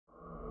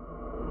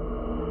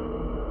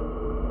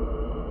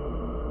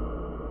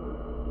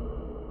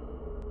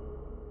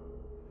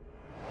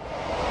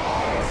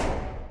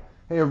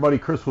Hey everybody,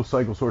 Chris with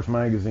Cycle Source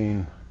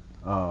Magazine,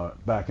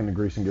 back in the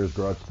Grease and Gears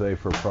garage today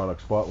for a product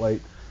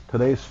spotlight.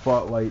 Today's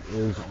spotlight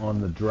is on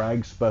the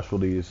Drag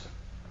Specialties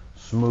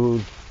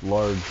Smooth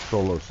Large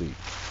Solo Seat.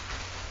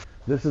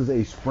 This is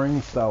a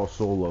spring style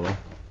solo,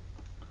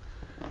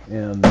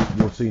 and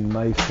you'll see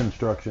nice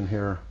construction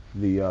here.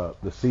 The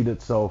seat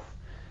itself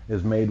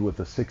is made with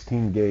a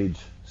 16 gauge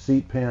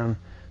seat pan.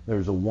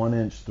 There's a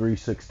 1-inch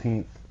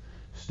 3/16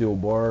 steel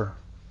bar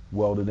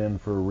welded in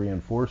for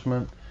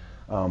reinforcement.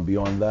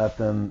 Beyond that,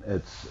 then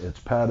it's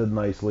padded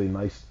nicely,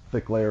 nice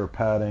thick layer of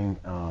padding,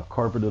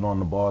 carpeted on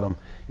the bottom.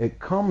 It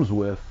comes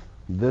with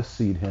this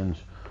seat hinge,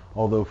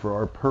 although for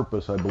our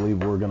purpose, I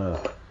believe we're gonna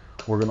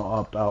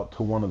opt out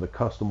to one of the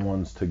custom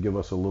ones to give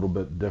us a little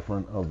bit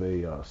different of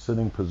a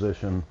sitting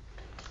position.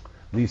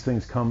 These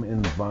things come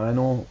in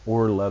vinyl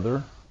or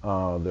leather.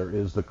 There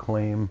is the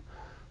claim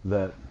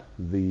that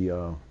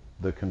the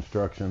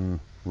construction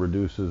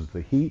reduces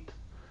the heat,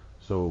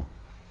 so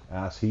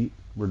ass heat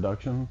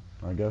reduction,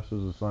 I guess,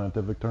 is a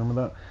scientific term of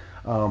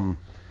that.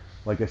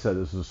 Like I said,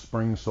 this is a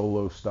spring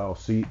solo style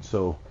seat.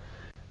 So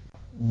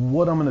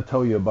what I'm going to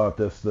tell you about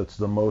this, that's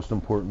the most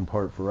important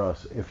part for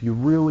us. If you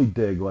really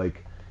dig,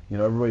 like, you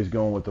know, everybody's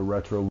going with the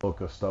retro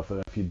look of stuff.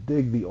 If you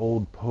dig the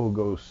old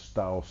pogo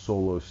style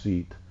solo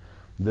seat,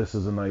 this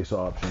is a nice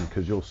option,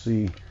 because you'll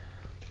see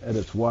at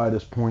its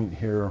widest point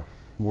here,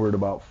 we're at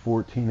about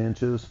 14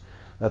 inches.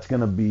 That's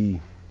going to be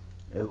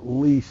at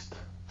least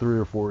 3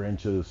 or 4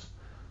 inches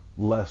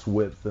less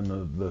width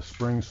than the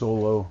spring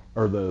solo,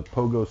 or the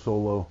pogo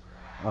solo.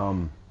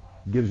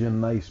 Gives you a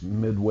nice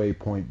midway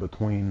point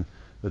between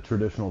the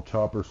traditional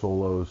chopper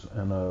solos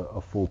and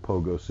a full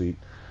pogo seat.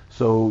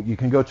 So you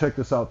can go check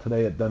this out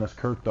today at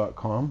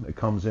denniskirk.com. It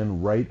comes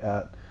in right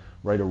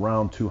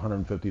around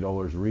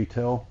 $250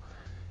 retail.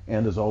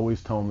 And as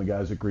always, tell them the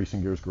guys at Grease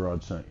and Gears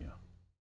Garage sent you.